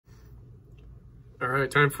All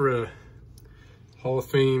right, time for a Hall of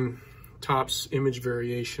Fame Topps image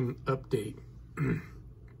variation update.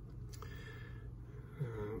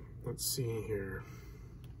 Let's see here.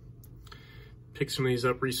 Picked some of these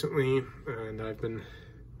up recently, and I've been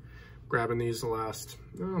grabbing these the last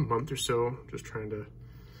month or so, just trying to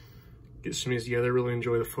get some of these together. Really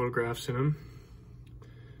enjoy the photographs in them.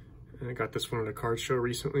 And I got this one at a card show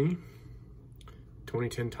recently.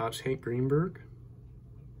 2010 Topps Greenberg,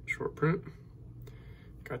 short print.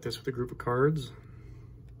 Got this with a group of cards.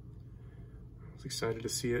 I was excited to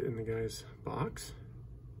see it in the guy's box.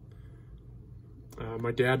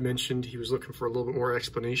 My dad mentioned he was looking for a little bit more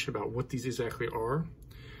explanation about what these exactly are.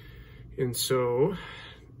 And so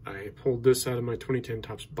I pulled this out of my 2010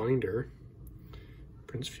 Topps binder,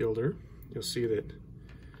 Prince Fielder. You'll see that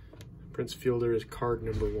Prince Fielder is card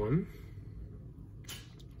number 1,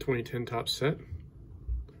 2010 Topps set.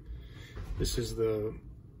 This is the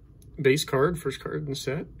base card, first card in the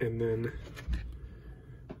set, and then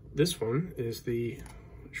this one is the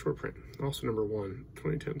short print, also number 1,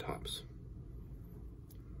 2010 Topps.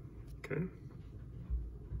 Okay.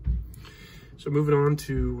 So moving on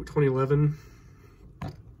to 2011.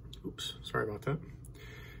 Oops, sorry about that.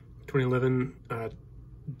 2011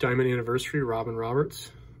 Diamond Anniversary, Robin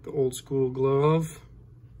Roberts, the old school glove,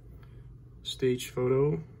 stage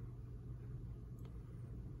photo,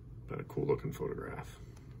 but a cool looking photograph.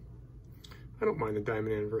 I don't mind the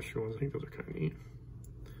Diamond Anniversary ones. I think those are kind of neat.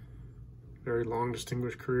 Very long,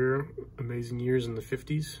 distinguished career. Amazing years in the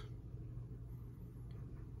 50s.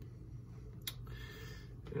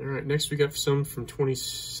 All right, next we got some from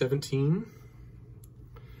 2017.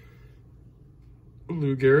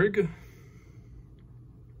 Lou Gehrig.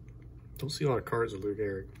 Don't see a lot of cards of Lou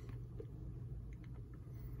Gehrig.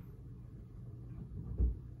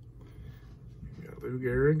 Lou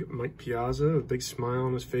Gehrig, Mike Piazza, a big smile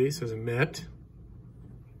on his face as a Met.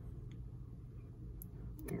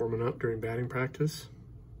 Warming up during batting practice.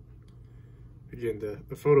 Again,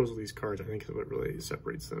 the photos of these cards, I think, is what really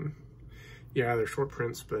separates them. Yeah, they're short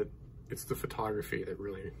prints, but it's the photography that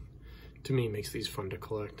really, to me, makes these fun to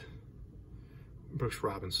collect. Brooks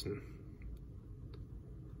Robinson,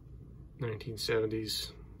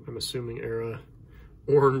 1970s, I'm assuming era,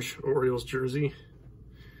 orange Orioles jersey.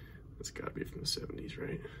 That's gotta be from the 70s,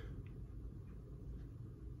 right?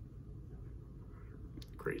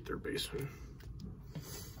 Great third baseman.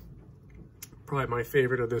 Probably my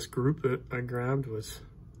favorite of this group that I grabbed was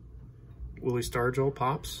Willie Stargell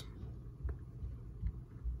Pops.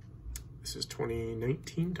 This is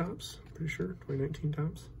 2019 Topps, pretty sure, 2019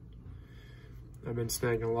 Topps. I've been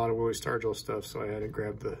snagging a lot of Willie Stargell stuff, so I had to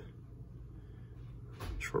grab the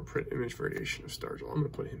short print image variation of Stargell. I'm gonna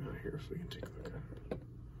put him out here so we can take a look at it.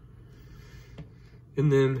 And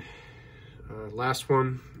then last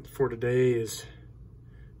one for today is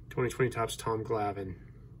 2020 Topps Tom Glavine.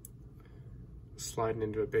 Sliding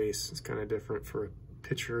into a base. It's kind of different for a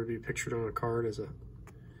pitcher to be pictured on a card as a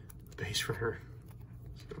base runner.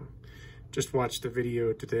 So just watched the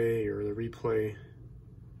video today, or the replay,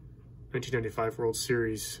 1995 World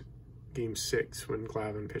Series Game 6 when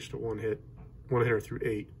Glavine pitched a one-hitter through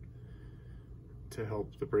 8 to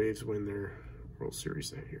help the Braves win their World Series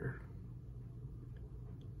that year.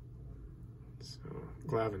 So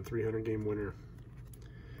Glavine, 300 game winner.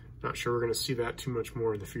 Not sure we're going to see that too much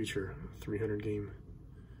more in the future, 300 game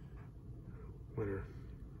winner.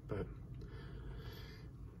 But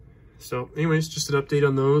so anyways, just an update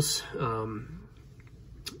on those.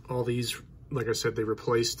 All these, like I said, they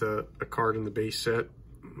replaced a card in the base set,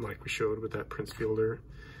 like we showed with that Prince Fielder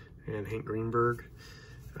and Hank Greenberg.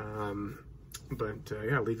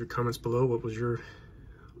 Yeah, leave your comments below. What was your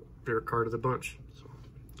favorite card of the bunch? So,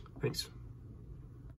 thanks.